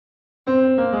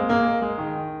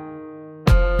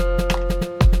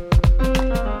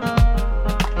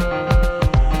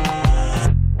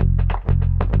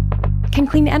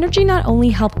clean energy not only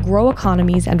help grow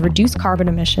economies and reduce carbon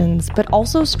emissions, but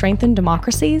also strengthen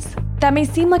democracies? That may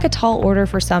seem like a tall order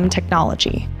for some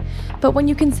technology. But when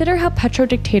you consider how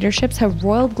petro-dictatorships have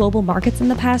roiled global markets in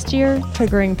the past year,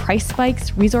 triggering price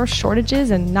spikes, resource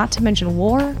shortages, and not to mention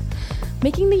war,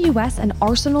 making the US an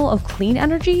arsenal of clean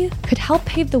energy could help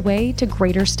pave the way to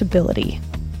greater stability.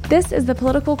 This is the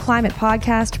Political Climate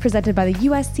Podcast presented by the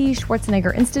USC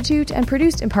Schwarzenegger Institute and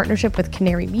produced in partnership with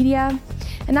Canary Media.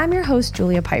 And I'm your host,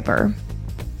 Julia Piper.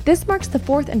 This marks the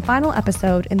fourth and final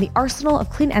episode in the Arsenal of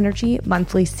Clean Energy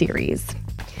monthly series.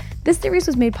 This series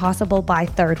was made possible by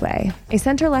Third Way, a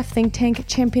center-left think tank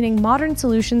championing modern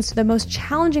solutions to the most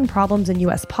challenging problems in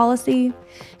U.S. policy,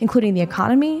 including the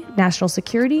economy, national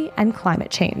security, and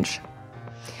climate change.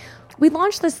 We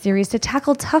launched this series to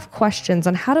tackle tough questions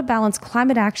on how to balance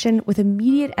climate action with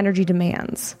immediate energy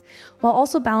demands, while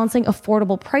also balancing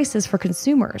affordable prices for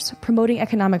consumers, promoting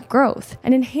economic growth,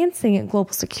 and enhancing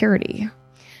global security.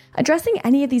 Addressing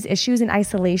any of these issues in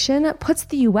isolation puts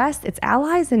the US, its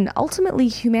allies, and ultimately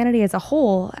humanity as a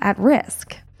whole at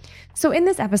risk. So in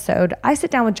this episode, I sit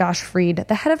down with Josh Freed,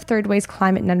 the head of Third Way's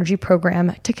Climate and Energy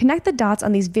Program, to connect the dots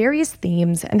on these various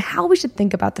themes and how we should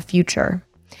think about the future.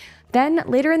 Then,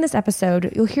 later in this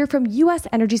episode, you'll hear from U.S.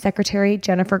 Energy Secretary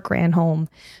Jennifer Granholm,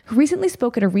 who recently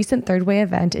spoke at a recent Third Way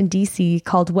event in D.C.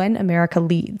 called When America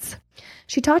Leads.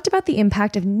 She talked about the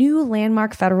impact of new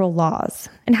landmark federal laws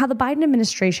and how the Biden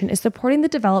administration is supporting the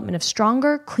development of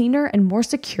stronger, cleaner, and more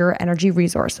secure energy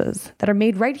resources that are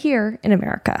made right here in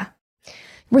America.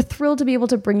 We're thrilled to be able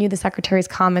to bring you the Secretary's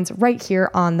comments right here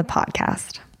on the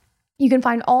podcast. You can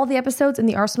find all the episodes in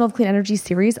the Arsenal of Clean Energy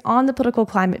series on the Political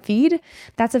Climate feed.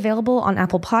 That's available on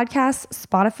Apple Podcasts,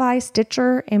 Spotify,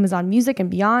 Stitcher, Amazon Music, and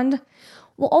beyond.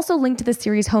 We'll also link to the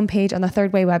series homepage on the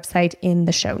Third Way website in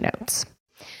the show notes.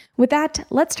 With that,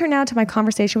 let's turn now to my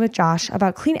conversation with Josh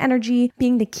about clean energy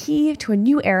being the key to a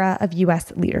new era of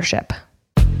U.S. leadership.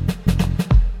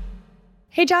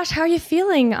 Hey, Josh, how are you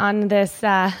feeling on this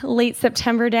late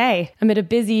September day amid a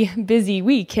busy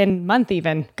week and month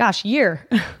even? Gosh, year.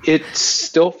 It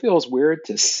still feels weird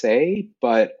to say,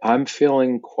 but I'm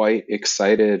feeling quite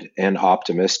excited and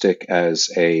optimistic as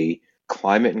a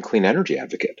climate and clean energy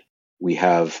advocate. We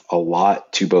have a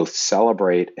lot to both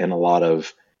celebrate and a lot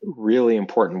of really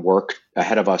important work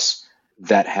ahead of us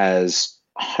that has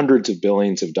hundreds of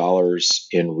billions of dollars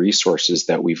in resources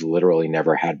that we've literally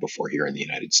never had before here in the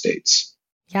United States.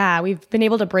 Yeah, we've been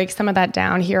able to break some of that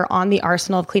down here on the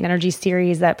Arsenal of Clean Energy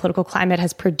series that Political Climate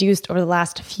has produced over the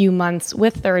last few months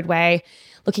with Third Way,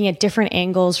 looking at different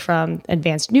angles from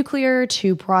advanced nuclear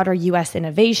to broader U.S.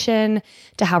 innovation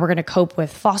to how we're going to cope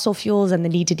with fossil fuels and the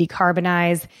need to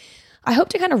decarbonize. I hope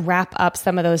to kind of wrap up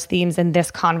some of those themes in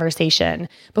this conversation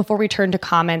before we turn to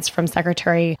comments from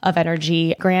Secretary of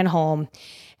Energy Granholm.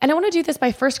 And I want to do this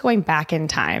by first going back in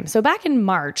time. So back in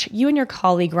March, you and your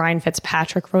colleague Ryan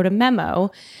Fitzpatrick wrote a memo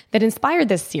that inspired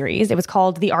this series. It was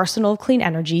called The Arsenal of Clean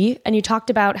Energy. And you talked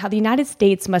about how the United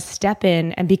States must step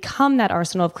in and become that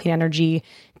arsenal of clean energy,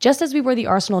 just as we were the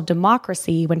arsenal of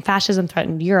democracy when fascism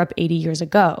threatened Europe 80 years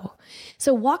ago.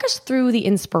 So walk us through the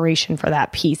inspiration for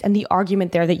that piece and the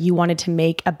argument there that you wanted to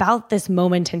make about this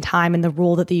moment in time and the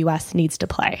role that the U.S. needs to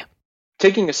play.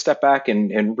 Taking a step back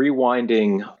and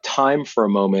rewinding time for a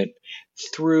moment,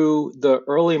 through the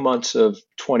early months of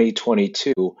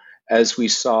 2022, as we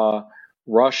saw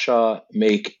Russia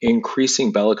make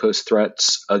increasing bellicose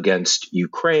threats against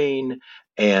Ukraine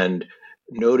and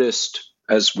noticed,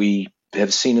 as we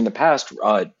have seen in the past,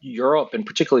 Europe and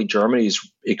particularly Germany's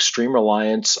extreme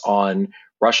reliance on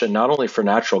Russia, not only for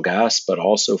natural gas, but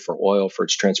also for oil for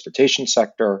its transportation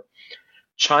sector,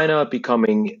 China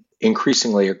becoming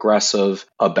increasingly aggressive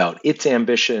about its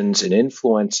ambitions in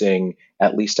influencing,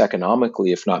 at least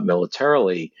economically, if not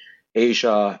militarily,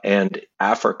 Asia and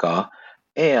Africa,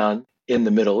 and in the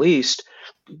Middle East,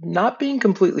 not being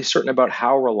completely certain about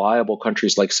how reliable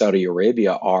countries like Saudi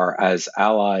Arabia are as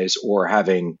allies or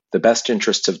having the best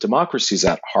interests of democracies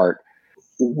at heart,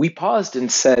 we paused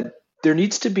and said, there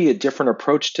needs to be a different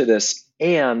approach to this,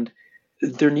 and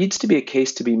there needs to be a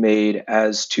case to be made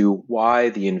as to why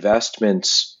the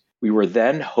investments we were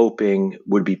then hoping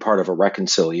would be part of a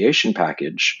reconciliation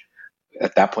package,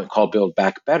 at that point called Build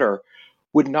Back Better,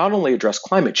 would not only address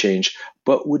climate change,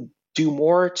 but would do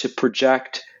more to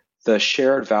project the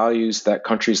shared values that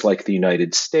countries like the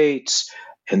United States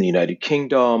and the United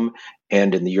Kingdom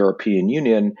and in the European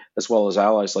Union, as well as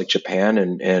allies like Japan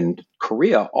and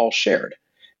Korea, all shared.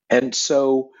 And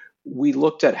so we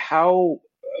looked at how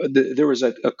there was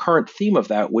a current theme of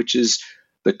that, which is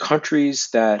the countries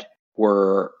that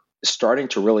were starting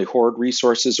to really hoard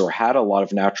resources or had a lot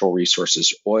of natural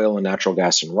resources, oil and natural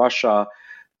gas in Russia,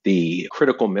 the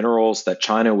critical minerals that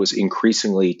China was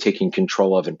increasingly taking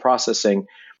control of and processing,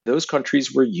 those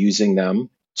countries were using them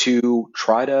to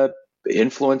try to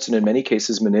influence and in many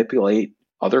cases manipulate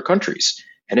other countries.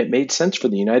 And it made sense for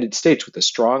the United States, with a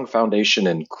strong foundation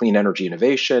in clean energy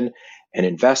innovation and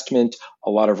investment, a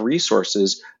lot of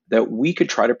resources, that we could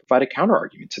try to provide a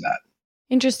counterargument to that.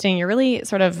 Interesting. You're really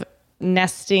sort of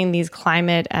nesting these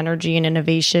climate, energy, and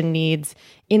innovation needs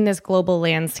in this global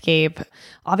landscape.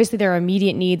 Obviously, there are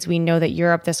immediate needs. We know that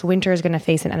Europe this winter is going to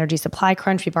face an energy supply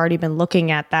crunch. We've already been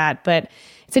looking at that. But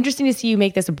it's interesting to see you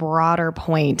make this broader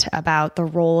point about the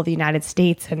role of the United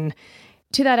States. And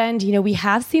to that end, we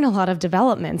have seen a lot of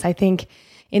developments. I think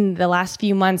in the last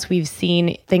few months, we've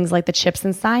seen things like the CHIPS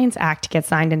and Science Act get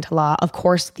signed into law. Of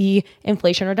course, the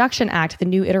Inflation Reduction Act, the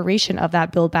new iteration of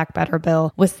that Build Back Better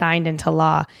bill, was signed into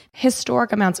law.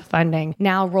 Historic amounts of funding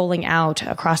now rolling out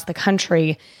across the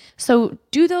country. So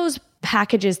do those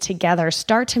packages together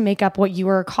start to make up what you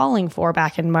were calling for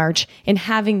back in March in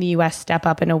having the U.S. step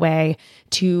up in a way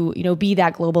to, be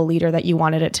that global leader that you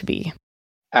wanted it to be?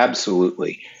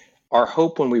 Absolutely. Our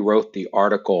hope when we wrote the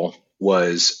article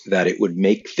was that it would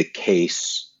make the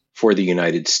case for the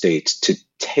United States to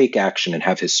take action and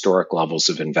have historic levels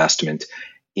of investment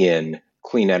in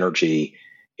clean energy,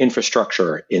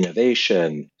 infrastructure,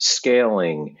 innovation,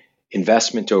 scaling,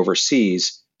 investment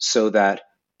overseas, so that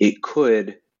it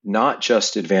could not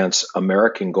just advance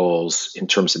American goals in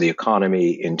terms of the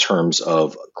economy, in terms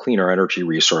of cleaner energy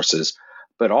resources,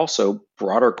 but also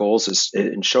broader goals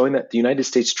in showing that the United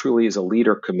States truly is a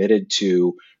leader committed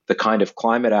to the kind of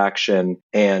climate action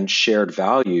and shared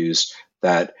values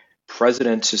that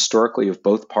presidents historically of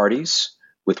both parties,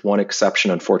 with one exception,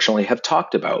 unfortunately, have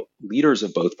talked about. Leaders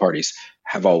of both parties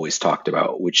have always talked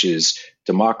about, which is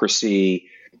democracy,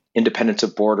 independence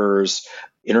of borders,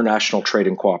 international trade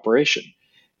and cooperation.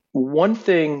 One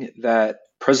thing that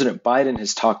President Biden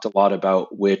has talked a lot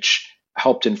about, which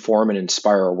helped inform and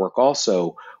inspire our work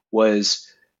also, was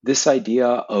this idea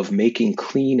of making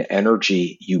clean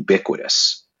energy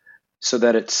ubiquitous, so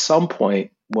that at some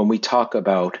point when we talk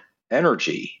about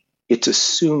energy, it's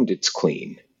assumed it's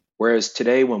clean. Whereas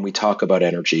today, when we talk about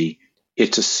energy,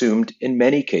 it's assumed in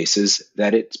many cases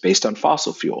that it's based on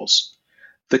fossil fuels.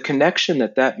 The connection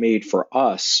that made for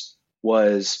us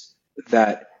was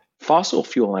that fossil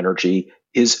fuel energy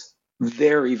is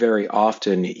very, very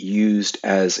often used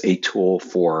as a tool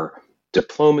for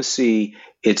diplomacy.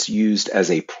 It's used as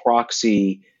a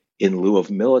proxy in lieu of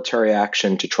military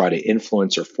action to try to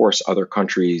influence or force other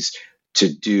countries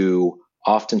to do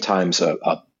oftentimes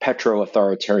a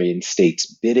petro-authoritarian state's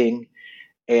bidding,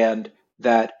 and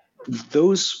that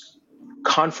those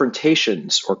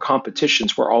confrontations or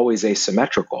competitions were always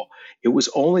asymmetrical. It was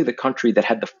only the country that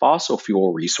had the fossil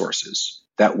fuel resources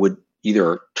that would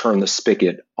either turn the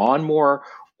spigot on more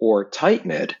or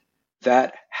tighten it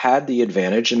that had the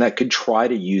advantage and that could try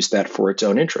to use that for its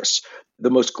own interests.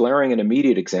 The most glaring and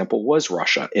immediate example was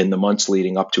Russia in the months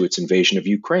leading up to its invasion of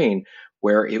Ukraine,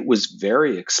 where it was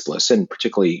very explicit, and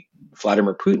particularly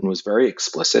Vladimir Putin was very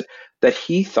explicit, that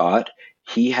he thought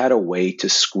he had a way to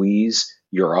squeeze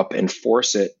Europe and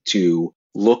force it to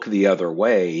look the other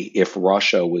way if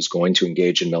Russia was going to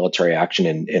engage in military action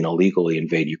and illegally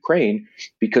invade Ukraine,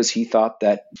 because he thought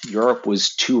that Europe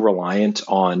was too reliant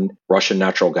on Russian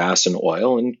natural gas and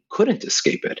oil and couldn't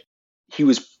escape it. He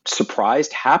was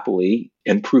surprised happily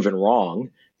and proven wrong,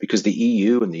 because the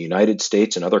EU and the United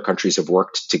States and other countries have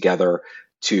worked together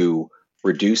to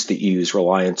reduce the EU's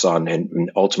reliance on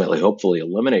and ultimately, hopefully,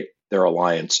 eliminate their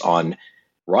reliance on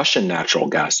Russian natural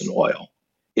gas and oil.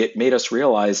 It made us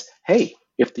realize, hey,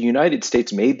 if the United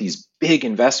States made these big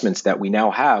investments that we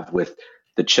now have with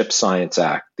the CHIPS Science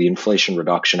Act, the Inflation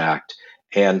Reduction Act,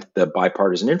 and the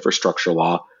bipartisan infrastructure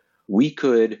law, we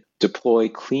could deploy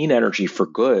clean energy for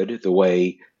good the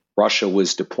way Russia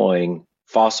was deploying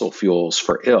fossil fuels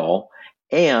for ill,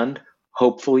 and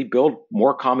hopefully build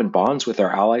more common bonds with our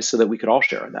allies so that we could all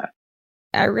share in that.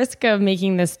 At risk of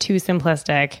making this too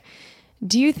simplistic,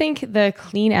 do you think the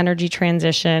clean energy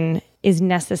transition is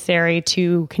necessary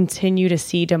to continue to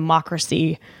see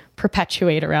democracy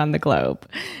perpetuate around the globe?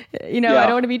 I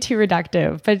don't want to be too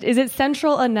reductive, but is it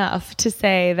central enough to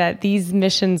say that these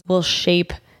missions will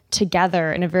shape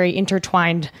together in a very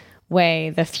intertwined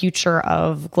way the future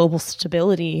of global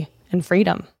stability and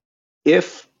freedom?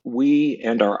 If we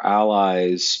and our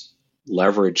allies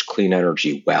leverage clean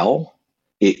energy well,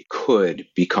 it could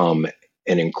become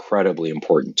an incredibly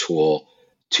important tool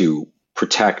to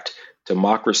protect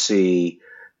democracy,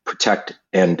 protect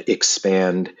and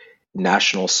expand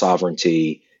national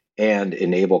sovereignty, and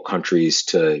enable countries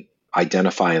to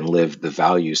identify and live the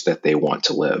values that they want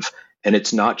to live. And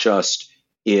it's not just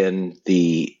in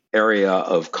the area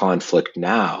of conflict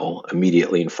now,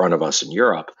 immediately in front of us in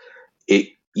Europe, it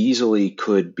easily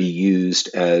could be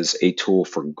used as a tool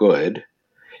for good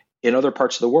in other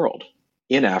parts of the world,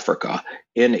 in Africa,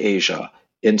 in Asia,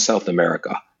 in South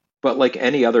America. But like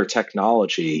any other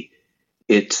technology,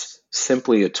 it's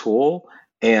simply a tool,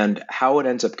 and how it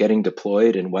ends up getting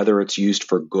deployed and whether it's used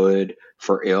for good,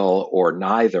 for ill, or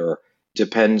neither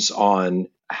depends on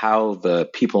how the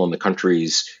people in the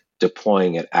countries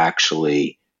deploying it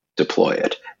actually deploy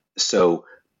it. So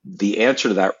the answer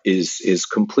to that is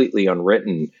completely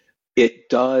unwritten. It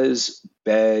does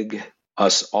beg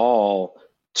us all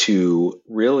to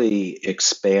really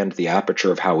expand the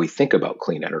aperture of how we think about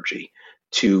clean energy,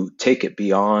 to take it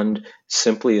beyond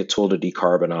simply a tool to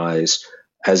decarbonize,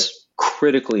 as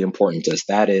critically important as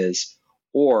that is,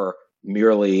 or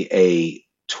merely a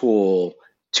tool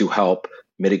to help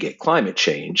mitigate climate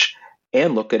change,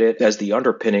 and look at it as the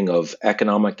underpinning of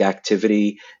economic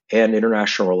activity and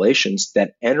international relations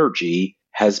that energy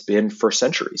has been for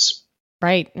centuries.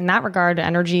 Right. In that regard,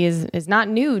 energy is not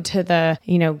new to the,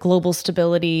 global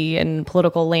stability and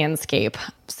political landscape.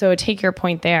 So take your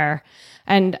point there.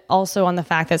 And also on the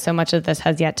fact that so much of this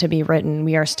has yet to be written.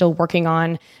 We are still working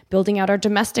on building out our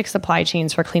domestic supply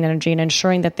chains for clean energy and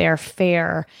ensuring that they are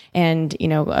fair and,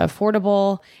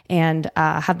 affordable and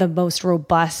have the most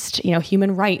robust,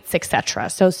 human rights, et cetera.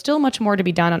 So still much more to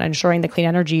be done on ensuring the clean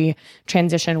energy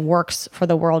transition works for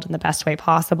the world in the best way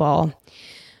possible.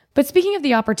 But speaking of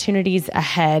the opportunities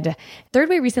ahead, Third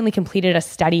Way recently completed a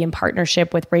study in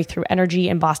partnership with Breakthrough Energy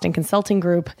and Boston Consulting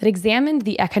Group that examined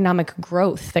the economic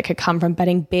growth that could come from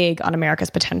betting big on America's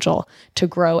potential to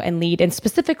grow and lead in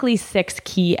specifically 6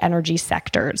 key energy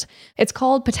sectors. It's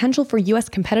called Potential for U.S.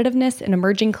 Competitiveness in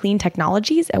Emerging Clean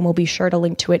Technologies, and we'll be sure to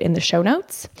link to it in the show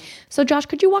notes. So Josh,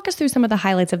 could you walk us through some of the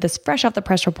highlights of this fresh off the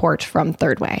press report from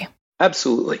Third Way?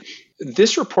 Absolutely.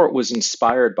 This report was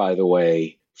inspired, by the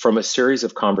way, from a series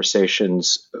of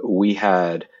conversations we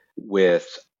had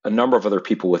with a number of other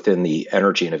people within the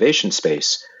energy innovation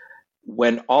space,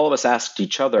 when all of us asked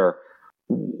each other,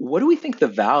 what do we think the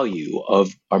value of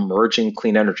emerging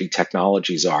clean energy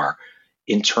technologies are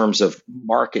in terms of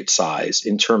market size,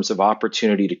 in terms of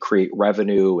opportunity to create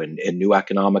revenue and new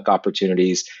economic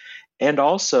opportunities, and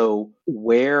also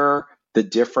where the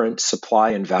different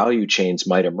supply and value chains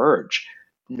might emerge?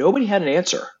 Nobody had an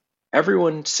answer.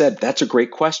 Everyone said, that's a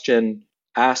great question,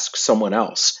 ask someone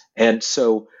else. And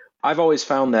so I've always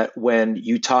found that when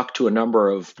you talk to a number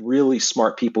of really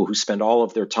smart people who spend all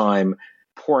of their time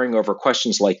poring over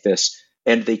questions like this,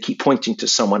 and they keep pointing to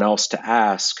someone else to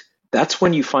ask, that's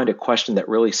when you find a question that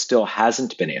really still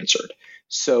hasn't been answered.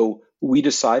 So we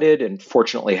decided, and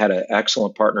fortunately had an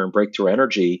excellent partner in Breakthrough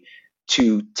Energy,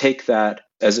 to take that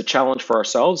as a challenge for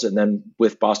ourselves, and then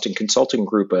with Boston Consulting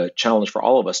Group, a challenge for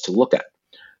all of us to look at.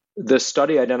 The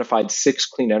study identified 6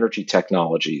 clean energy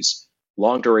technologies: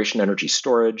 long-duration energy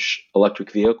storage,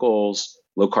 electric vehicles,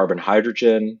 low-carbon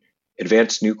hydrogen,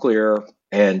 advanced nuclear,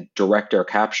 and direct air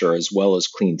capture, as well as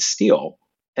clean steel,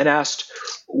 and asked,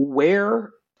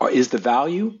 where is the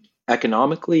value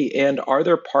economically, and are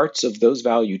there parts of those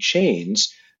value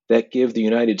chains that give the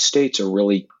United States a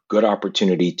really good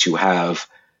opportunity to have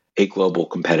a global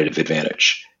competitive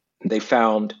advantage? They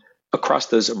found across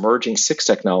those emerging 6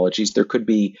 technologies, there could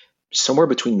be somewhere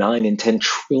between $9 and $10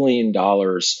 trillion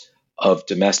of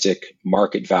domestic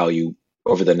market value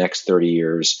over the next 30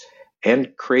 years,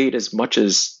 and create as much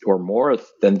as or more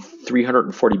than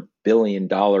 $340 billion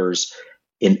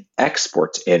in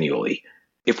exports annually.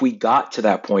 If we got to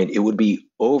that point, it would be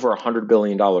over $100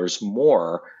 billion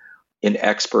more in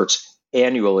exports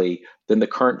annually than the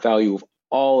current value of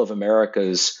all of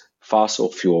America's fossil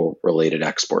fuel related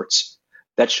exports.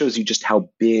 That shows you just how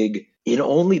big, in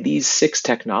only these 6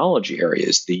 technology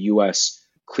areas, the U.S.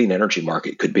 clean energy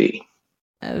market could be.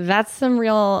 That's some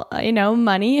real,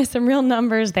 money, some real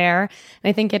numbers there. And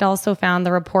I think it also found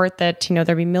the report that,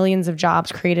 there'd be millions of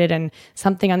jobs created and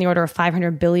something on the order of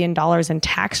 $500 billion in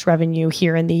tax revenue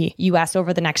here in the U.S.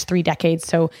 over the next 3 decades.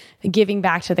 So giving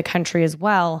back to the country as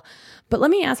well. But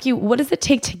let me ask you, what does it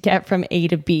take to get from A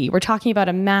to B? We're talking about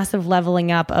a massive leveling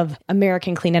up of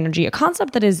American clean energy, a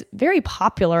concept that is very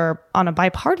popular on a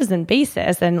bipartisan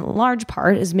basis and in large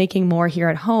part is making more here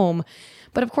at home.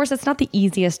 But of course, it's not the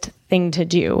easiest thing to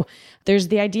do. There's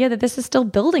the idea that this is still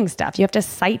building stuff. You have to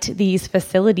site these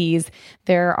facilities.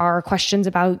 There are questions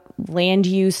about land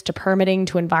use to permitting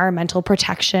to environmental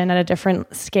protection at a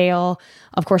different scale.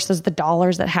 Of course, there's the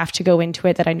dollars that have to go into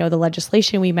it that I know the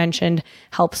legislation we mentioned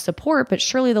helps support, but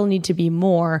surely there'll need to be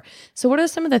more. So what are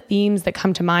some of the themes that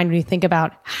come to mind when you think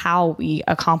about how we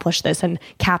accomplish this and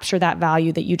capture that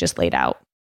value that you just laid out?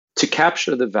 To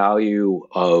capture the value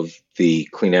of the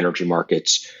clean energy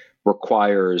markets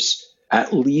requires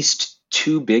at least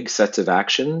two big sets of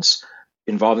actions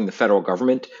involving the federal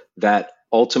government that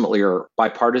ultimately are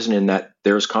bipartisan in that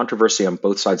there's controversy on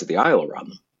both sides of the aisle around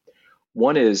them.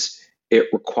 One is it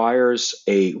requires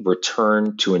a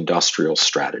return to industrial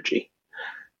strategy.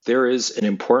 There is an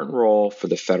important role for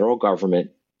the federal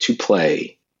government to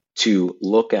play to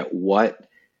look at what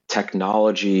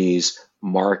technologies,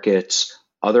 markets,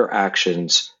 other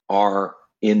actions are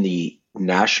in the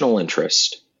national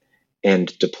interest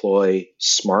and deploy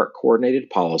smart coordinated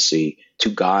policy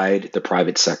to guide the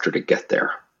private sector to get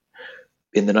there.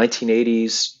 In the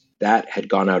 1980s, that had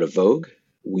gone out of vogue.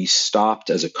 We stopped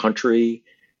as a country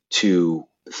to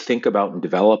think about and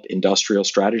develop industrial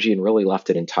strategy and really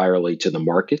left it entirely to the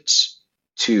markets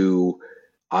to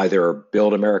either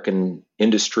build American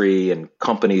industry and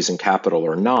companies and capital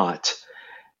or not.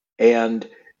 And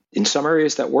in some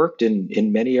areas that worked,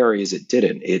 in many areas it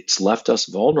didn't. It's left us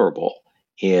vulnerable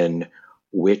in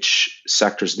which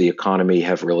sectors of the economy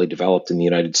have really developed in the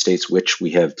United States, which we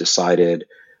have decided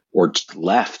or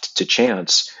left to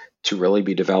chance to really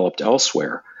be developed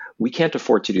elsewhere. We can't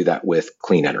afford to do that with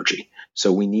clean energy.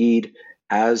 So we need,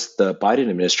 as the Biden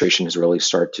administration has really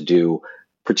started to do,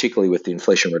 particularly with the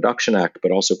Inflation Reduction Act,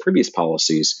 but also previous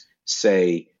policies,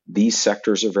 say these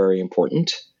sectors are very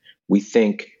important. We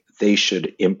think they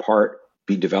should in part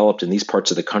be developed in these parts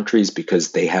of the countries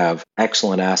because they have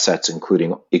excellent assets,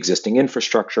 including existing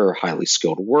infrastructure, highly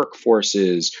skilled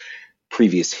workforces,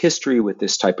 previous history with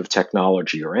this type of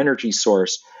technology or energy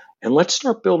source. And let's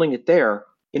start building it there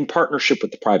in partnership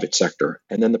with the private sector.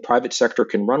 And then the private sector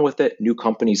can run with it. New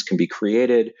companies can be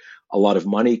created. A lot of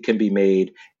money can be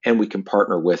made. And we can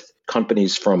partner with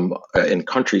companies from and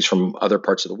countries from other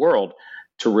parts of the world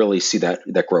to really see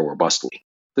that grow robustly.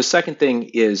 The second thing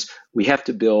is we have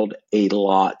to build a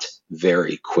lot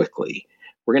very quickly.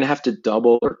 We're going to have to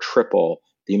double or triple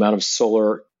the amount of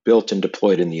solar built and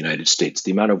deployed in the United States,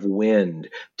 the amount of wind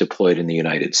deployed in the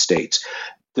United States,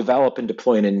 develop and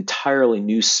deploy an entirely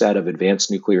new set of advanced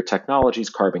nuclear technologies,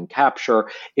 carbon capture.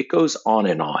 It goes on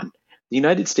and on. The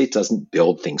United States doesn't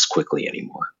build things quickly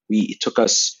anymore. It took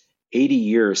us 80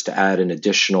 years to add an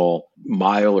additional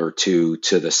mile or two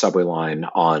to the subway line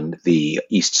on the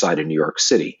east side of New York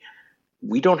City.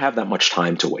 We don't have that much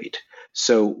time to wait.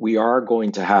 So we are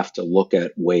going to have to look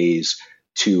at ways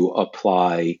to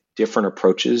apply different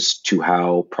approaches to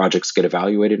how projects get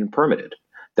evaluated and permitted.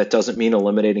 That doesn't mean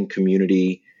eliminating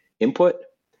community input.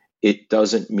 It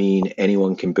doesn't mean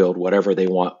anyone can build whatever they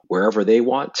want, wherever they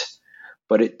want.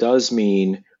 But it does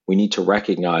mean we need to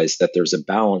recognize that there's a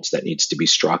balance that needs to be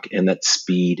struck and that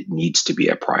speed needs to be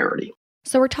a priority.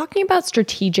 So we're talking about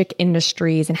strategic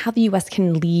industries and how the U.S.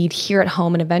 can lead here at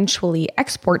home and eventually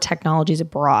export technologies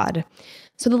abroad.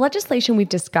 So the legislation we've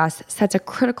discussed sets a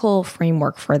critical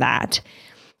framework for that.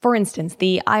 For instance,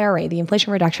 the IRA, the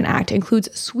Inflation Reduction Act, includes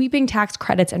sweeping tax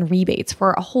credits and rebates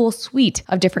for a whole suite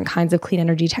of different kinds of clean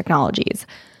energy technologies.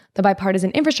 The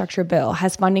bipartisan infrastructure bill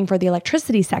has funding for the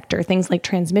electricity sector, things like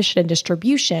transmission and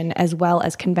distribution, as well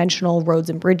as conventional roads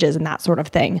and bridges and that sort of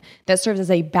thing, that serves as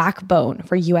a backbone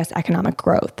for U.S. economic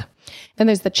growth. Then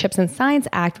there's the CHIPS and Science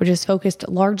Act, which is focused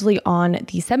largely on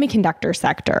the semiconductor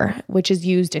sector, which is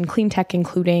used in clean tech,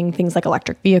 including things like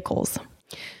electric vehicles.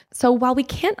 So while we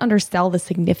can't undersell the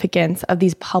significance of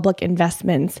these public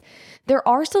investments, there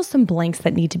are still some blanks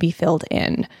that need to be filled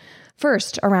in.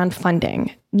 First, around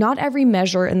funding. Not every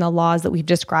measure in the laws that we've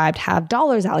described have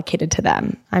dollars allocated to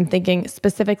them. I'm thinking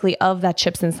specifically of that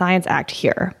CHIPS and Science Act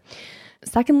here.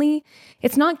 Secondly,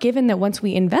 it's not given that once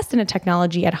we invest in a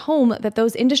technology at home, that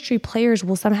those industry players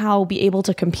will somehow be able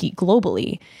to compete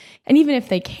globally. And even if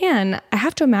they can, I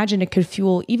have to imagine it could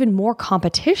fuel even more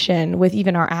competition with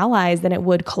even our allies than it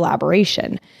would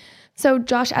collaboration. So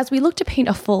Josh, as we look to paint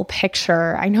a full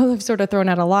picture, I know I've sort of thrown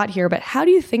out a lot here, but how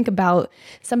do you think about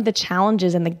some of the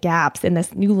challenges and the gaps in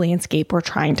this new landscape we're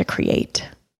trying to create?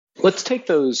 Let's take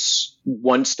those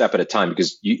one step at a time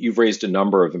because you've raised a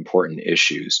number of important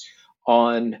issues.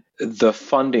 On the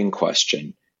funding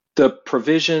question, the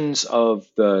provisions of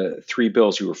the three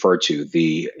bills you referred to,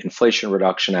 the Inflation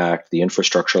Reduction Act, the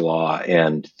Infrastructure Law,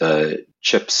 and the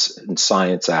CHIPS and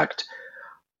Science Act,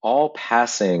 all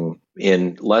passing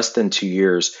in less than 2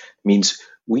 years means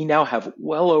we now have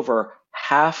well over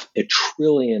 $500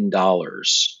 billion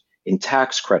in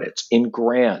tax credits, in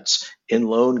grants, in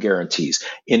loan guarantees,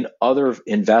 in other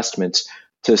investments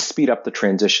to speed up the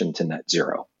transition to net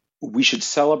zero. We should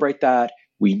celebrate that.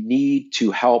 We need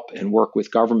to help and work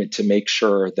with government to make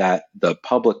sure that the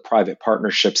public-private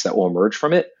partnerships that will emerge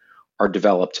from it are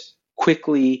developed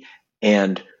quickly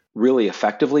and really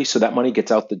effectively so that money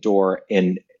gets out the door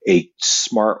in a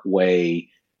smart way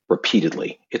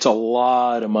repeatedly. It's a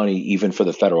lot of money even for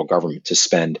the federal government to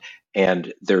spend,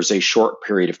 and there's a short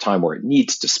period of time where it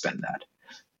needs to spend that.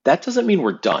 That doesn't mean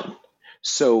we're done.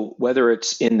 So whether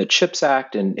it's in the CHIPS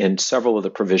Act and several of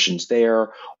the provisions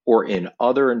there, or in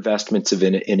other investments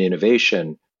in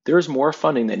innovation, there's more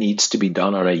funding that needs to be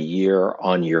done on a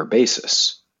year-on-year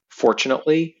basis.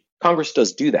 Fortunately, Congress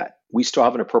does do that. We still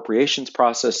have an appropriations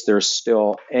process. There's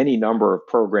still any number of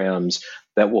programs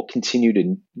that will continue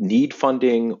to need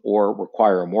funding or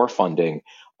require more funding.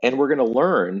 And we're going to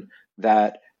learn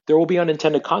that there will be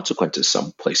unintended consequences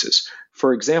some places.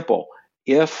 For example,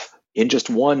 if in just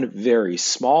one very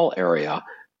small area,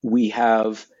 we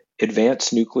have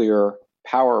advanced nuclear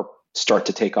power start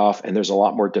to take off and there's a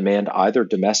lot more demand either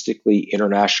domestically,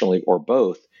 internationally, or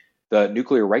both, the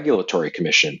Nuclear Regulatory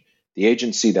Commission, the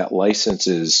agency that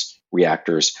licenses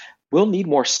reactors, will need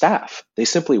more staff. They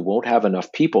simply won't have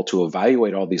enough people to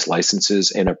evaluate all these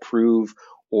licenses and approve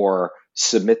or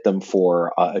submit them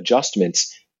for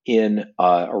adjustments in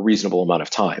a reasonable amount of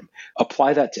time.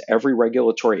 Apply that to every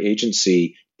regulatory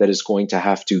agency that is going to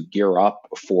have to gear up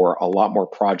for a lot more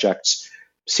projects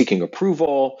seeking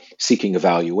approval, seeking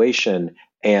evaluation,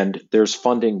 and there's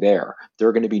funding there. There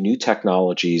are going to be new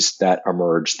technologies that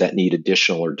emerge that need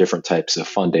additional or different types of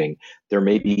funding. There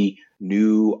may be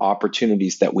new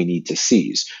opportunities that we need to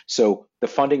seize. So the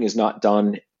funding is not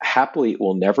done. Happily, it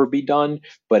will never be done,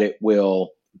 but it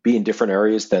will be in different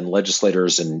areas than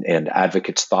legislators and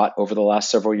advocates thought over the last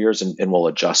several years, and will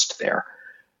adjust there.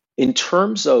 In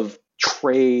terms of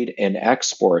trade and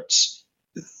exports,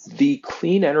 the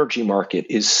clean energy market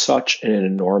is such an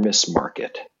enormous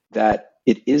market that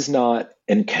it is not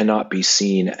and cannot be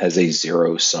seen as a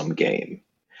zero-sum game.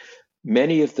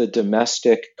 Many of the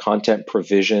domestic content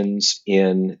provisions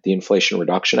in the Inflation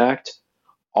Reduction Act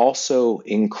also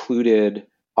included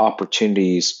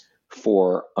opportunities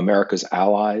for America's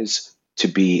allies to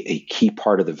be a key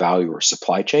part of the value or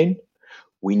supply chain.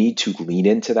 We need to lean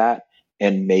into that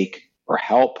and make or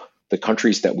help the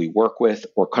countries that we work with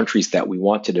or countries that we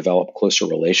want to develop closer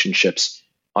relationships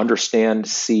understand,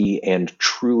 see, and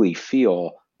truly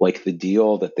feel like the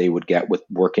deal that they would get with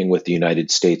working with the United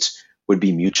States would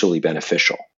be mutually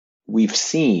beneficial. We've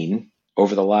seen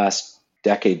over the last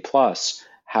decade plus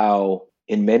how,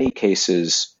 in many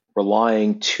cases,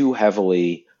 relying too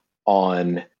heavily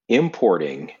on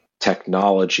importing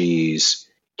technologies,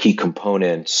 key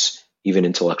components, even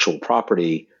intellectual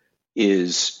property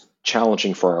is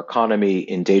challenging for our economy,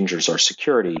 endangers our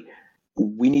security.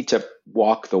 We need to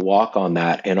walk the walk on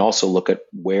that and also look at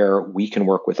where we can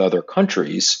work with other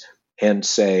countries and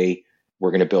say, we're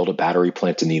going to build a battery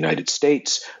plant in the United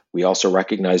States. We also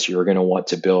recognize you're going to want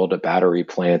to build a battery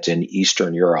plant in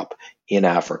Eastern Europe, in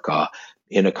Africa,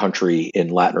 in a country in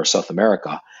Latin or South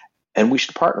America. And we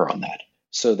should partner on that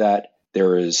so that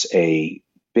there is a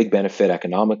big benefit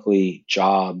economically,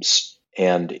 jobs,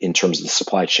 and in terms of the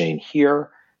supply chain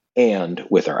here and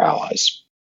with our allies.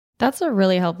 That's a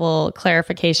really helpful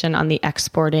clarification on the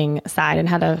exporting side and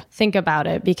how to think about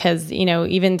it, because,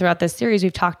 even throughout this series,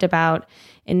 we've talked about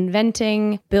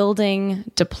inventing, building,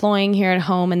 deploying here at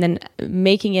home, and then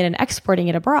making it and exporting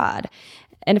it abroad.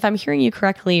 And if I'm hearing you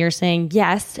correctly, you're saying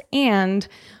yes, and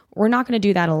we're not going to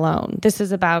do that alone. This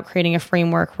is about creating a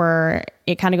framework where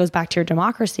it kind of goes back to your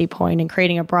democracy point and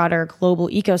creating a broader global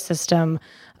ecosystem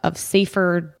of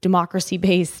safer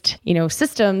democracy-based,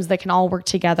 systems that can all work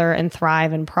together and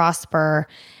thrive and prosper.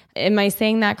 Am I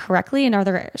saying that correctly? And are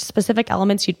there specific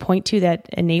elements you'd point to that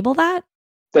enable that?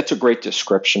 That's a great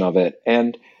description of it.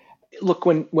 And look,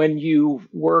 when you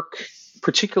work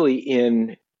particularly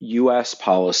in U.S.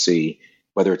 policy,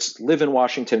 whether it's live in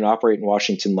Washington and operate in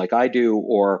Washington like I do,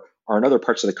 or are in other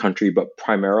parts of the country, but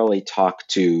primarily talk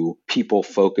to people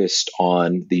focused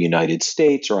on the United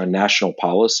States or on national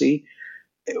policy,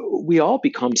 we all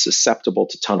become susceptible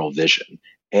to tunnel vision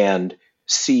and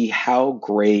see how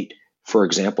great, for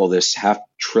example, this $500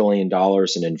 billion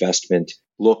in investment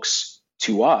looks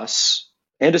to us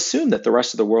and assume that the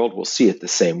rest of the world will see it the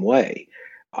same way.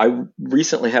 I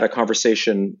recently had a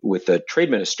conversation with a trade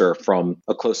minister from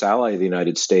a close ally of the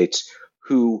United States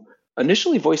who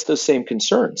initially voiced those same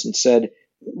concerns and said,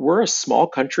 we're a small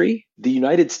country. The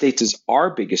United States is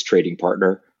our biggest trading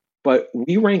partner, but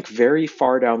we rank very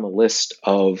far down the list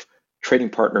of trading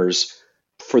partners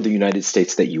for the United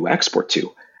States that you export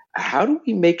to. How do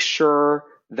we make sure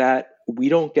that we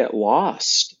don't get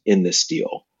lost in this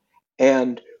deal?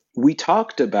 And we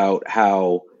talked about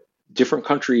how different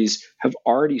countries have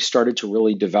already started to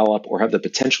really develop or have the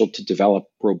potential to develop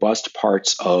robust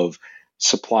parts of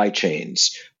supply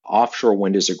chains, Offshore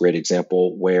wind is a great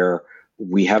example where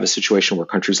we have a situation where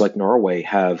countries like Norway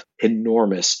have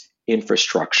enormous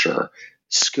infrastructure,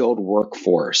 skilled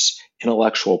workforce,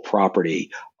 intellectual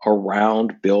property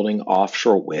around building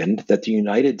offshore wind that the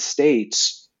United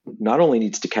States not only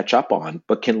needs to catch up on,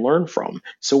 but can learn from.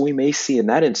 So we may see in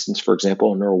that instance, for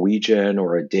example, a Norwegian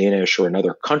or a Danish or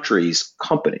another country's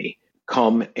company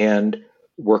come and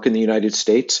work in the United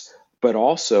States, but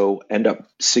also end up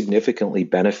significantly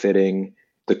benefiting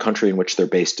the country in which they're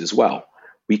based as well.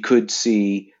 We could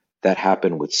see that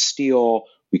happen with steel.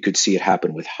 We could see it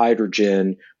happen with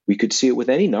hydrogen. We could see it with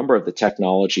any number of the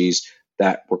technologies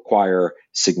that require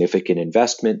significant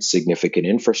investment, significant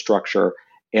infrastructure,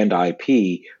 and IP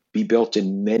be built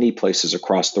in many places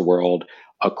across the world,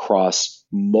 across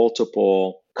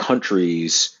multiple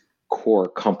countries, core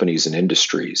companies and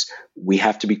industries. We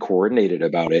have to be coordinated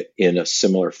about it in a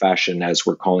similar fashion as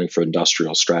we're calling for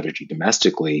industrial strategy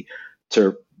domestically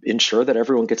to ensure that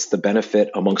everyone gets the benefit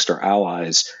amongst our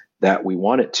allies that we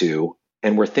want it to.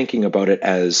 And we're thinking about it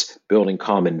as building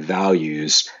common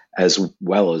values as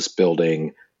well as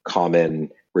building common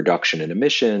reduction in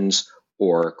emissions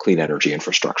or clean energy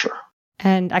infrastructure.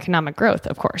 And economic growth,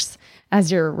 of course,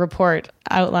 as your report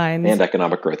outlines. And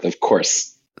economic growth, of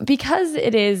course. Because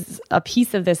it is a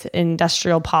piece of this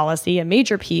industrial policy, a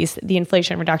major piece, the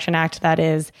Inflation Reduction Act, that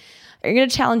is, I'm going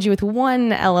to challenge you with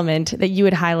one element that you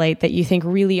would highlight that you think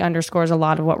really underscores a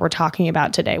lot of what we're talking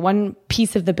about today. One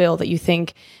piece of the bill that you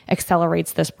think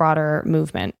accelerates this broader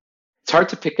movement. It's hard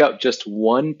to pick out just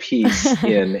one piece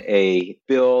in a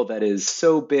bill that is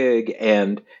so big.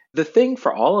 And the thing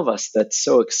for all of us that's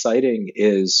so exciting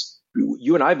is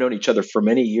you and I have known each other for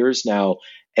many years now.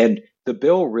 And the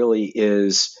bill really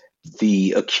is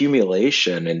the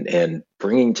accumulation and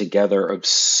bringing together of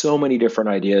so many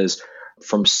different ideas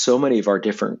from so many of our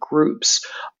different groups.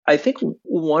 I think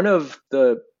one of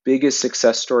the biggest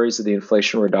success stories of the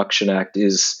Inflation Reduction Act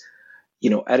is,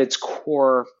 at its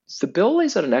core, the bill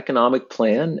lays out an economic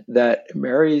plan that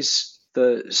marries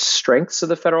the strengths of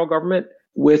the federal government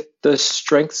with the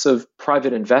strengths of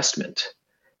private investment.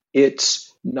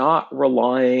 It's not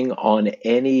relying on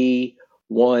any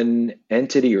one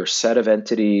entity or set of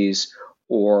entities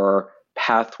or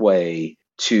pathway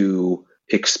to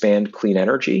expand clean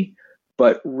energy,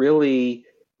 but really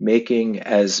making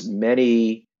as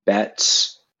many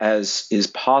bets as is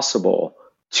possible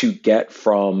to get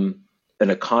from an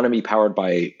economy powered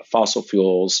by fossil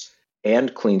fuels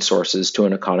and clean sources to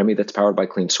an economy that's powered by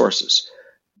clean sources.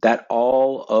 That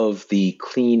all of the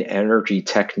clean energy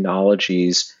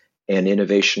technologies and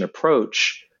innovation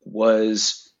approach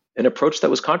was an approach that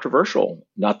was controversial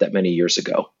not that many years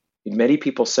ago. Many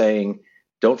people saying,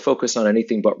 don't focus on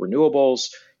anything but renewables.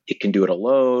 It can do it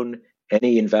alone.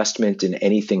 Any investment in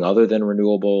anything other than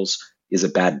renewables is a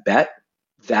bad bet.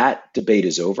 That debate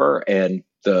is over, and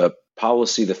the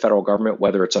policy, the federal government,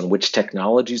 whether it's on which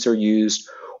technologies are used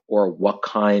or what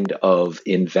kind of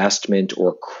investment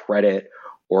or credit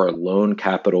or loan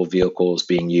capital vehicles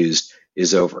being used,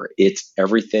 is over. It's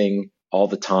everything all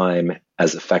the time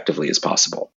as effectively as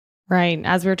possible. Right.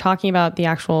 As we're talking about the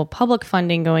actual public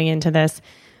funding going into this,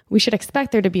 we should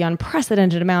expect there to be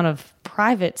unprecedented amount of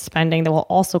private spending that will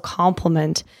also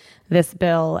complement this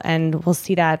bill. And we'll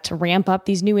see that ramp up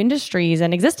these new industries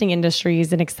and existing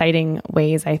industries in exciting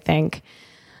ways, I think.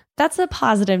 That's a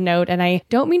positive note. And I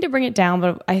don't mean to bring it down,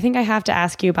 but I think I have to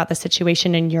ask you about the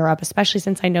situation in Europe, especially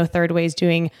since I know Third Way is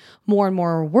doing more and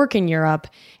more work in Europe.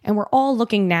 And we're all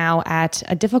looking now at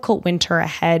a difficult winter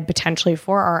ahead, potentially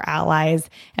for our allies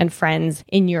and friends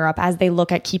in Europe as they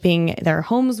look at keeping their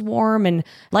homes warm and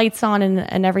lights on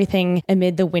and everything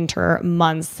amid the winter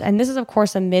months. And this is, of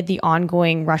course, amid the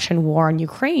ongoing Russian war in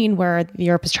Ukraine, where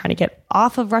Europe is trying to get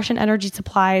off of Russian energy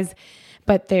supplies.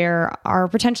 But there are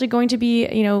potentially going to be,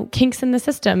 kinks in the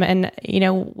system. And,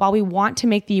 while we want to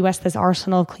make the U.S. this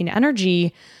arsenal of clean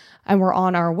energy and we're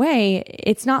on our way,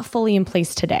 it's not fully in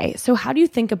place today. So how do you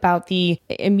think about the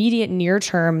immediate near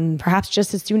term, perhaps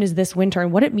just as soon as this winter,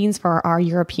 and what it means for our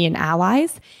European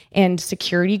allies and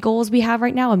security goals we have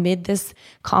right now amid this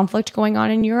conflict going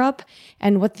on in Europe,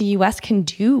 and what the U.S. can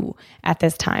do at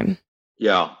this time?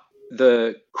 Yeah.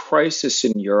 The crisis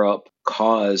in Europe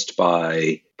caused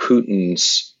by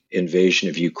Putin's invasion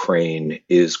of Ukraine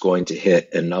is going to hit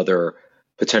another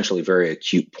potentially very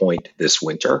acute point this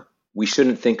winter. We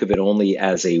shouldn't think of it only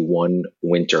as a one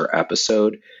winter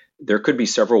episode. There could be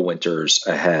several winters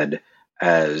ahead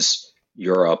as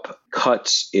Europe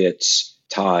cuts its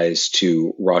ties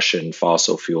to Russian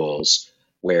fossil fuels,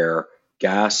 where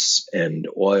gas and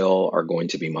oil are going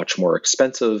to be much more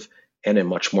expensive and in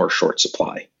much more short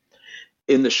supply.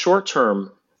 In the short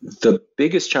term, The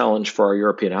biggest challenge for our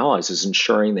European allies is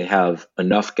ensuring they have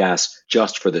enough gas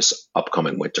just for this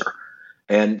upcoming winter.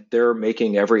 And they're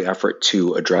making every effort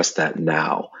to address that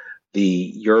now.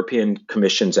 The European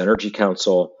Commission's Energy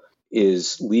Council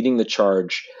is leading the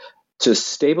charge to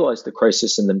stabilize the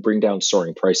crisis and then bring down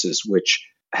soaring prices, which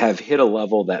have hit a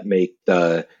level that make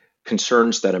the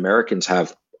concerns that Americans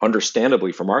have,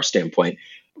 understandably from our standpoint,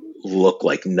 look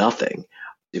like nothing.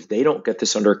 If they don't get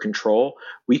this under control,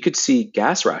 we could see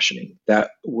gas rationing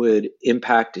that would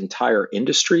impact entire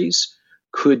industries,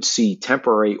 could see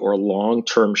temporary or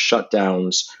long-term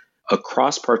shutdowns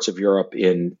across parts of Europe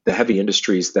in the heavy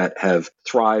industries that have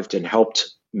thrived and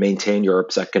helped maintain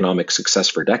Europe's economic success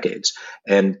for decades.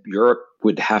 And Europe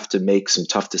would have to make some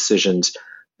tough decisions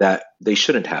that they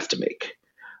shouldn't have to make.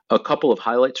 A couple of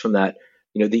highlights from that,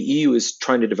 the EU is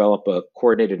trying to develop a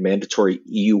coordinated mandatory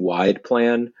EU-wide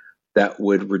plan that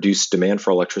would reduce demand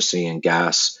for electricity and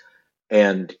gas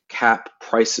and cap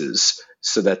prices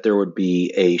so that there would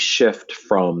be a shift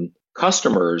from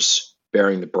customers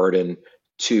bearing the burden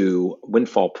to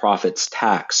windfall profits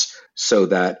tax so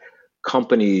that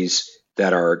companies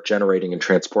that are generating and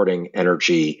transporting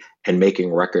energy and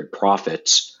making record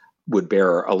profits would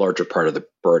bear a larger part of the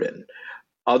burden.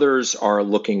 Others are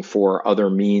looking for other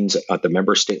means at the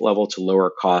member state level to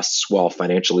lower costs while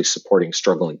financially supporting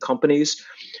struggling companies.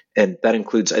 And that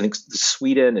includes, I think,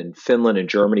 Sweden and Finland and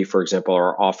Germany, for example,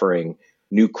 are offering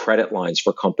new credit lines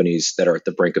for companies that are at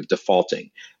the brink of defaulting.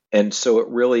 And so it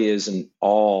really is an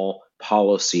all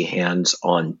policy hands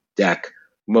on deck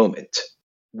moment.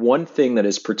 One thing that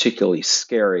is particularly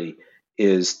scary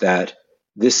is that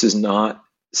this is not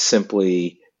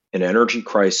simply an energy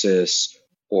crisis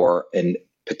or an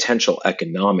potential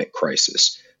economic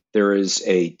crisis. There is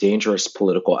a dangerous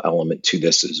political element to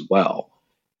this as well.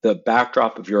 The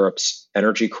backdrop of Europe's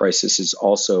energy crisis is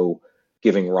also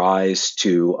giving rise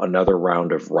to another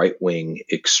round of right-wing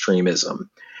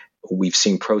extremism. We've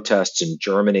seen protests in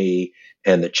Germany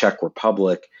and the Czech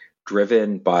Republic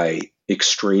driven by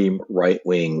extreme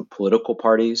right-wing political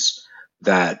parties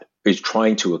that is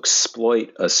trying to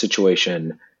exploit a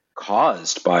situation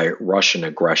caused by Russian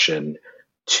aggression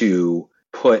to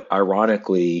put,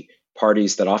 ironically,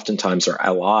 parties that oftentimes are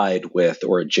allied with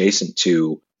or adjacent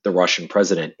to the Russian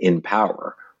president in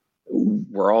power.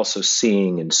 We're also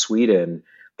seeing in Sweden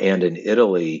and in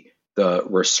Italy the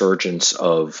resurgence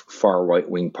of far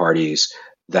right-wing parties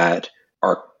that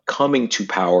are coming to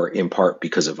power in part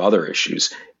because of other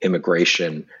issues,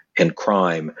 immigration and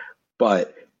crime,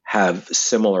 but have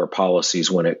similar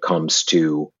policies when it comes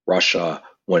to Russia,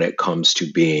 when it comes to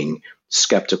being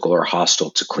skeptical or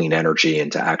hostile to clean energy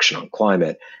and to action on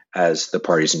climate as the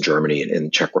parties in Germany and in the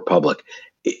Czech Republic.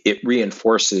 It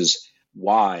reinforces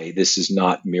why this is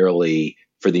not merely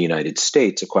for the United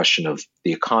States a question of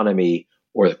the economy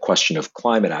or the question of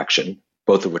climate action,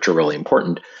 both of which are really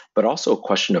important, but also a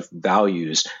question of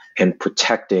values and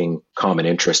protecting common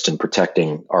interest and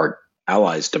protecting our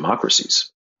allies'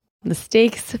 democracies. The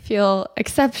stakes feel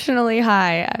exceptionally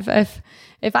high.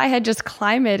 If I had just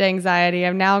climate anxiety,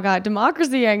 I've now got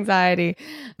democracy anxiety.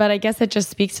 But I guess it just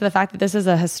speaks to the fact that this is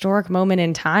a historic moment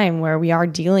in time where we are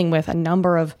dealing with a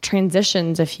number of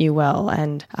transitions, if you will,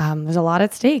 and there's a lot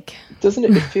at stake. Doesn't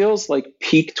it? It feels like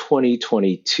peak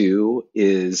 2022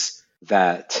 is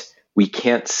that we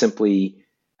can't simply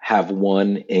have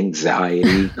one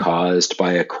anxiety caused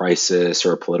by a crisis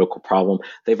or a political problem.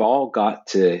 They've all got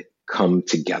to come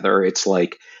together. It's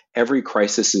like every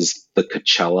crisis is the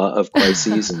Coachella of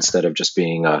crises instead of just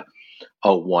being a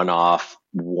one-off,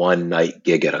 one-night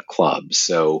gig at a club.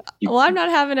 So, well, I'm not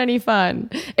having any fun,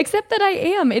 except that I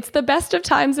am. It's the best of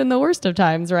times and the worst of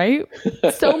times, right?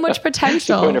 So much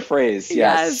potential. Coin a phrase,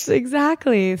 yes,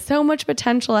 exactly. So much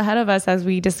potential ahead of us, as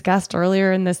we discussed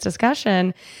earlier in this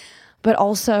discussion. But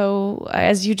also,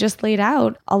 as you just laid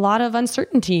out, a lot of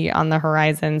uncertainty on the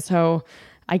horizon. So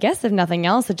I guess if nothing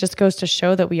else, it just goes to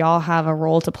show that we all have a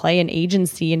role to play, an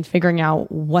agency in figuring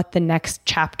out what the next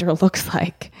chapter looks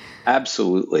like.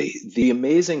 Absolutely. The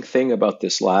amazing thing about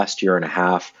this last year and a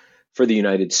half for the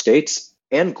United States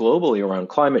and globally around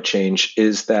climate change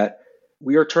is that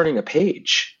we are turning a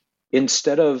page.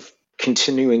 Instead of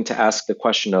continuing to ask the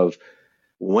question of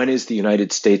when is the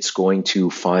United States going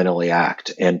to finally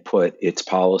act and put its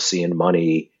policy and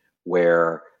money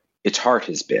where its heart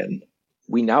has been,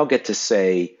 we now get to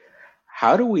say,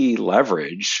 how do we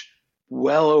leverage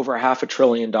well over $500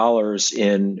 billion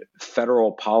in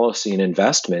federal policy and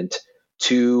investment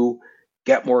to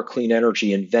get more clean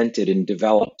energy invented and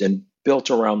developed and built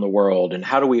around the world? And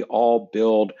how do we all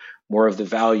build more of the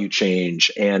value chain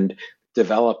and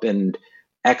develop and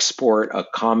export a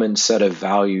common set of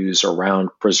values around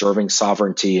preserving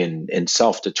sovereignty and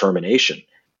self-determination.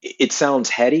 It sounds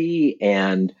heady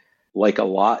and like a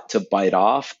lot to bite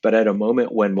off, but at a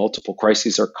moment when multiple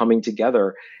crises are coming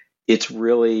together, it's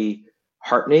really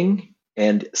heartening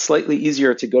and slightly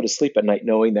easier to go to sleep at night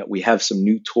knowing that we have some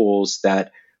new tools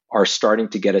that are starting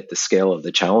to get at the scale of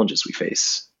the challenges we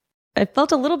face. It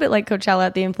felt a little bit like Coachella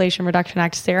at the Inflation Reduction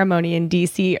Act ceremony in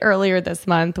DC earlier this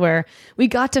month, where we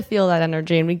got to feel that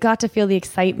energy and we got to feel the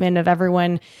excitement of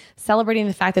everyone celebrating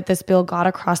the fact that this bill got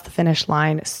across the finish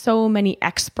line. So many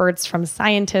experts, from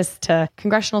scientists to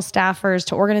congressional staffers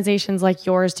to organizations like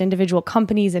yours to individual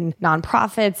companies and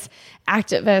nonprofits,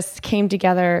 activists came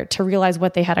together to realize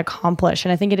what they had accomplished.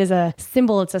 And I think it is a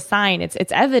symbol, it's a sign, it's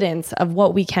evidence of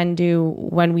what we can do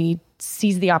when we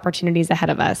seize the opportunities ahead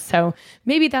of us. So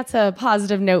maybe that's a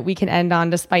positive note we can end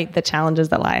on despite the challenges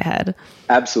that lie ahead.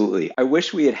 Absolutely. I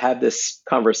wish we had had this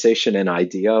conversation and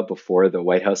idea before the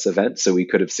White House event so we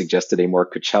could have suggested a more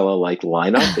Coachella-like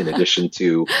lineup in addition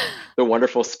to the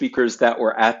wonderful speakers that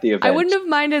were at the event. I wouldn't have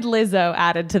minded Lizzo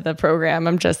added to the program,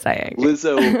 I'm just saying.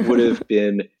 Lizzo would have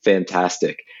been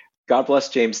fantastic. God bless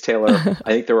James Taylor.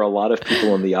 I think there were a lot of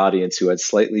people in the audience who had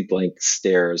slightly blank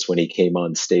stares when he came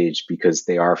on stage because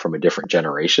they are from a different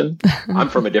generation. I'm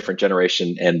from a different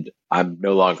generation and I'm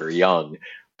no longer young,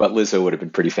 but Lizzo would have been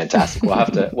pretty fantastic. We'll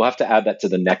have to add that to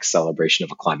the next celebration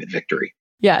of a climate victory.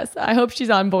 Yes, I hope she's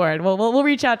on board. We'll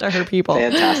reach out to her people.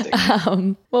 Fantastic.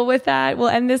 Well, with that, we'll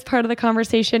end this part of the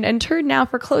conversation and turn now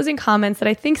for closing comments that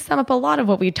I think sum up a lot of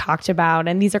what we talked about.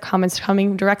 And these are comments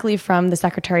coming directly from the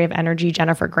Secretary of Energy,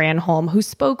 Jennifer Granholm, who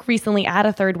spoke recently at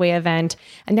a Third Way event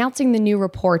announcing the new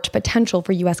report, Potential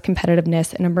for U.S.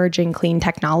 Competitiveness in Emerging Clean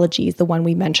Technologies, the one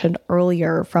we mentioned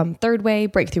earlier from Third Way,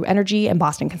 Breakthrough Energy, and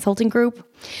Boston Consulting Group.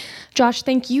 Josh,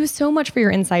 thank you so much for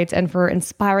your insights and for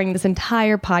inspiring this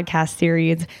entire podcast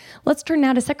series. Let's turn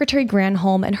now to Secretary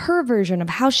Granholm and her version of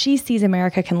how she sees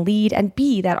America can lead and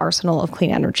be that arsenal of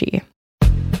clean energy.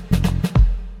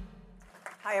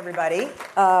 Hi, everybody.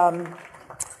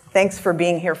 Thanks for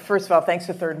being here. First of all, thanks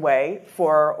to Third Way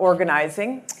for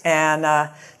organizing,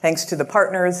 and thanks to the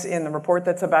partners in the report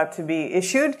that's about to be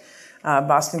issued,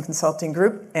 Boston Consulting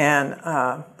Group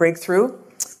and Breakthrough.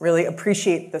 Really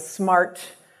appreciate the smart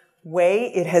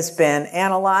way it has been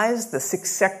analyzed, the 6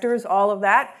 sectors, all of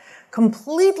that,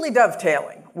 completely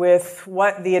dovetailing with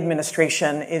what the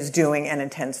administration is doing and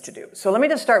intends to do. So let me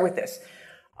just start with this.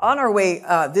 On our way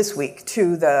this week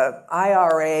to the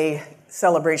IRA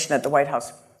celebration at the White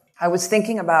House, I was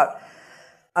thinking about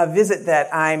a visit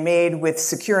that I made with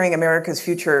Securing America's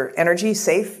Future Energy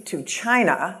Safe to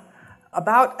China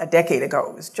about a decade ago.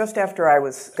 It was just after I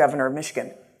was governor of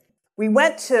Michigan. We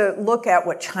went to look at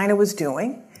what China was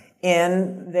doing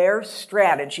in their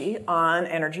strategy on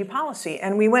energy policy.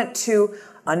 And we went to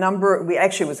a number, we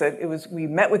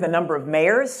met with a number of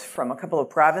mayors from a couple of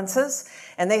provinces,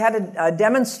 and they had a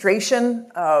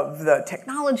demonstration of the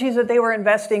technologies that they were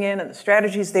investing in and the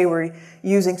strategies they were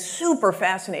using. Super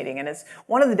fascinating. And as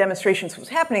one of the demonstrations was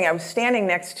happening, I was standing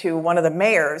next to one of the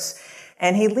mayors,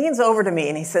 and he leans over to me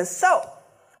and he says, "So,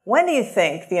 when do you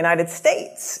think the United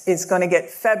States is going to get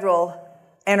federal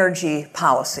energy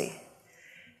policy?"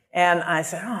 And I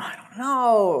said, I don't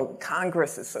know.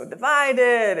 Congress is so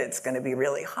divided. It's going to be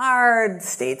really hard.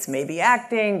 States may be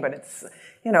acting, but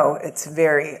it's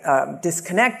very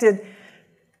disconnected.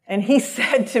 And he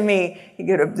said to me, he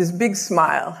gave this big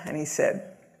smile, and he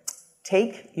said,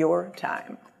 "Take your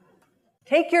time.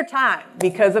 Take your time,"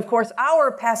 because, of course,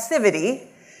 our passivity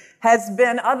has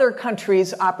been other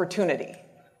countries' opportunity.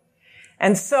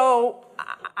 And so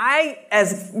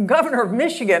as governor of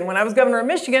Michigan, when I was governor of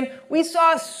Michigan, we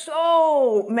saw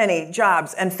so many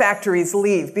jobs and factories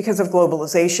leave because of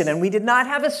globalization, and we did not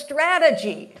have a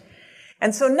strategy.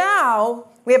 And so now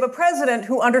we have a president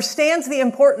who understands the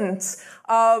importance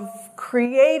of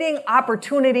creating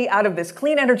opportunity out of this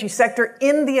clean energy sector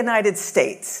in the United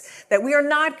States, that we are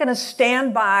not going to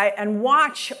stand by and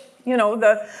watch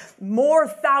the more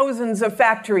thousands of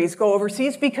factories go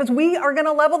overseas, because we are going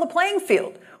to level the playing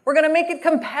field. We're going to make it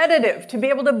competitive to be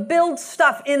able to build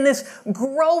stuff in this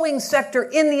growing sector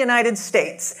in the United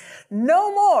States.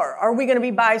 No more are we going to be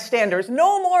bystanders.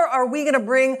 No more are we going to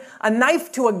bring a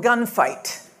knife to a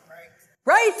gunfight.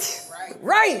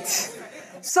 Right.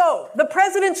 So the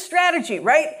president's strategy,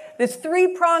 right? This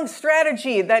 3-pronged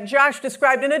strategy that Josh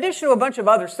described, in addition to a bunch of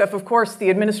other stuff, of course, the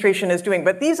administration is doing.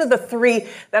 But these are the 3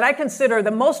 that I consider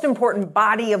the most important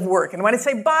body of work. And when I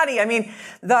say body, I mean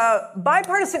the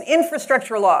bipartisan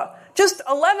infrastructure law, just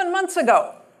 11 months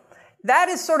ago. That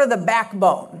is sort of the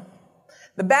backbone.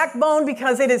 The backbone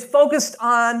because it is focused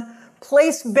on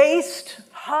place-based,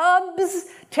 hubs,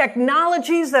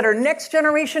 technologies that are next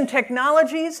generation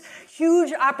technologies,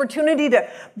 huge opportunity to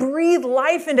breathe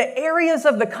life into areas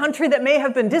of the country that may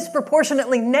have been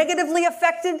disproportionately negatively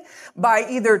affected by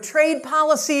either trade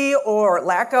policy or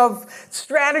lack of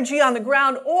strategy on the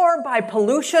ground or by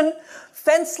pollution,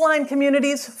 fence line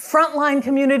communities, frontline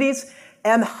communities,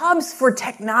 and hubs for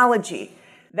technology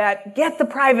that get the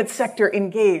private sector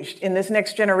engaged in this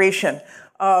next generation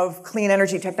of clean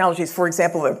energy technologies. For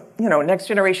example, next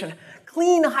generation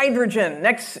clean hydrogen,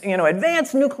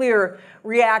 advanced nuclear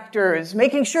reactors,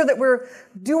 making sure that we're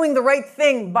doing the right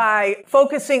thing by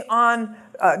focusing on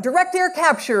direct air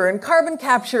capture and carbon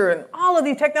capture and all of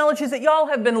the technologies that y'all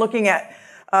have been looking at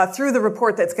through the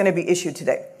report that's going to be issued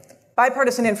today.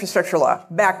 Bipartisan infrastructure law,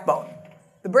 backbone.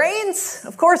 The brains,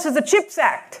 of course, is the CHIPS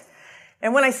Act.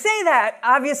 And when I say that,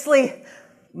 obviously,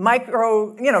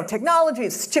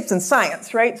 technologies, chips and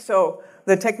science, right? So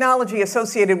the technology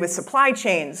associated with supply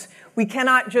chains, we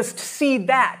cannot just see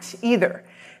that either.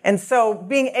 And so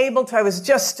being able to, I was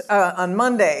just on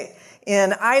Monday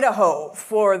in Idaho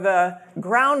for the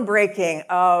groundbreaking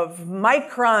of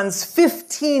Micron's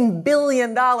 $15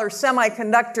 billion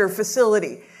semiconductor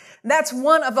facility. That's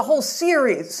one of the whole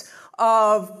series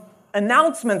of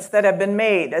announcements that have been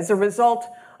made as a result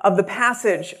of the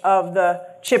passage of the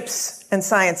CHIPS and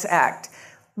Science Act.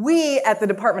 We at the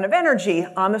Department of Energy,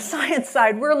 on the science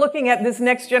side, we're looking at this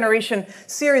next generation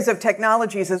series of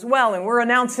technologies as well, and we're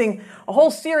announcing a whole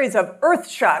series of earth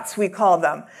shots, we call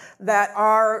them, that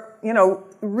are,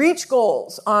 reach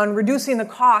goals on reducing the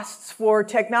costs for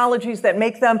technologies that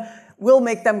will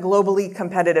make them globally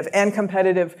competitive and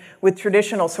competitive with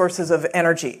traditional sources of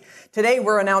energy. Today,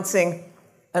 we're announcing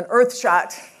an earth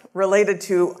shot related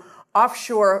to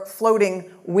offshore floating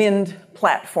wind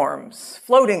platforms,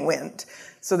 floating wind,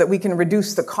 so that we can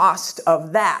reduce the cost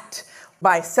of that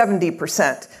by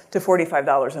 70% to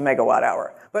 $45 a megawatt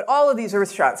hour. But all of these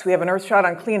earth shots, we have an earth shot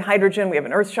on clean hydrogen, we have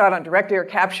an earth shot on direct air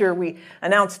capture, we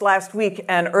announced last week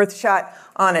an earth shot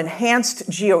on enhanced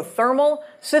geothermal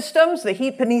systems, the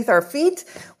heat beneath our feet.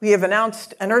 We have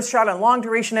announced an earth shot on long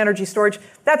duration energy storage.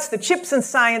 That's the chips and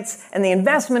science, and the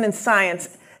investment in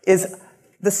science is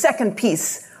the second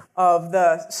piece of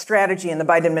the strategy in the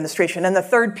Biden administration. And the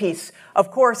third piece,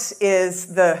 of course,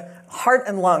 is the heart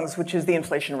and lungs, which is the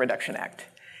Inflation Reduction Act.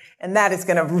 And that is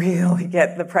going to really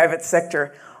get the private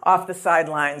sector off the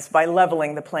sidelines by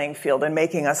leveling the playing field and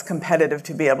making us competitive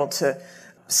to be able to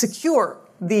secure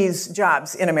these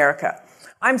jobs in America.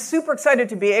 I'm super excited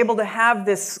to be able to have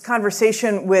this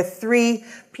conversation with three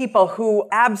people who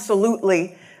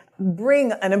absolutely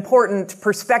bring an important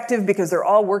perspective because they're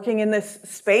all working in this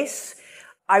space.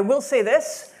 I will say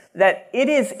this, that it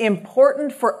is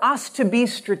important for us to be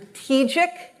strategic.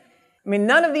 I mean,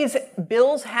 none of these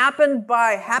bills happened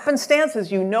by happenstance.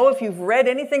 As you know, if you've read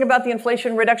anything about the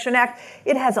Inflation Reduction Act,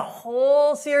 it has a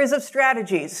whole series of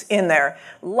strategies in there,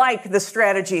 like the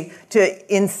strategy to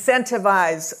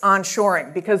incentivize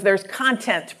onshoring, because there's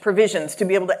content provisions to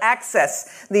be able to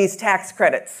access these tax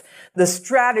credits. The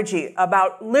strategy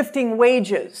about lifting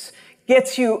wages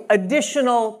gets you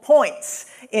additional points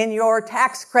in your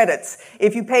tax credits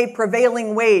if you pay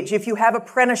prevailing wage, if you have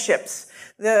apprenticeships.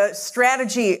 The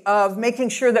strategy of making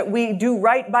sure that we do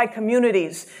right by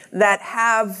communities that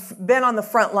have been on the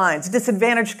front lines,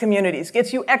 disadvantaged communities,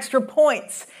 gets you extra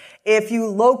points if you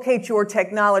locate your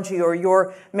technology or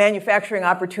your manufacturing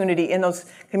opportunity in those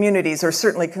communities, or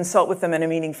certainly consult with them in a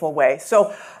meaningful way.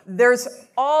 So there's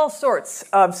all sorts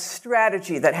of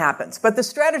strategy that happens. But the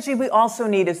strategy we also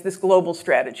need is this global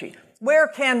strategy. Where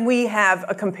can we have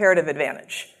a comparative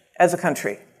advantage as a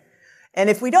country? And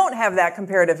if we don't have that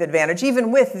comparative advantage,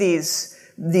 even with these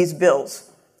bills,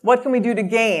 what can we do to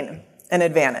gain an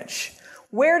advantage?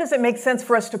 Where does it make sense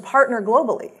for us to partner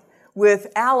globally with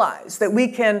allies that we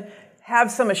can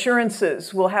have some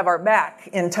assurances will have our back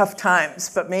in tough times,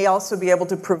 but may also be able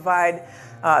to provide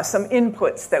some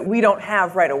inputs that we don't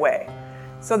have right away?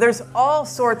 So there's all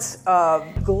sorts of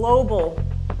global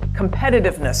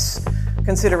competitiveness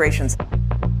considerations.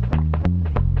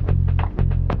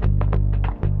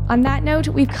 On that note,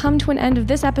 we've come to an end of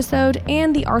this episode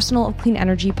and the Arsenal of Clean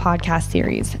Energy podcast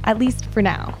series, at least for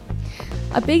now.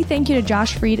 A big thank you to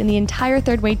Josh Freed and the entire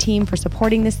Third Way team for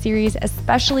supporting this series,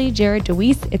 especially Jared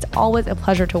DeWeese. It's always a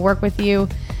pleasure to work with you.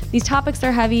 These topics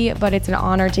are heavy, but it's an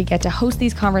honor to get to host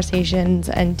these conversations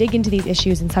and dig into these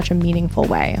issues in such a meaningful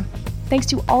way. Thanks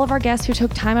to all of our guests who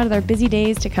took time out of their busy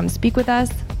days to come speak with us.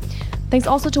 Thanks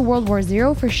also to World War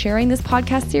Zero for sharing this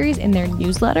podcast series in their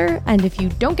newsletter. And if you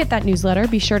don't get that newsletter,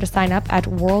 be sure to sign up at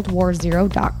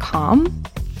worldwarzero.com.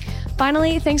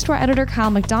 Finally, thanks to our editor, Kyle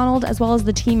McDonald, as well as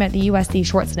the team at the USC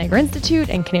Schwarzenegger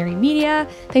Institute and Canary Media.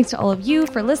 Thanks to all of you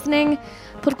for listening.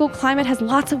 Political Climate has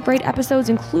lots of great episodes,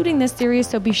 including this series,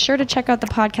 so be sure to check out the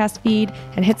podcast feed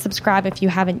and hit subscribe if you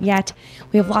haven't yet.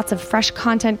 We have lots of fresh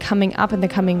content coming up in the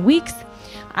coming weeks.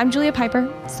 I'm Julia Piper.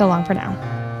 So long for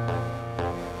now.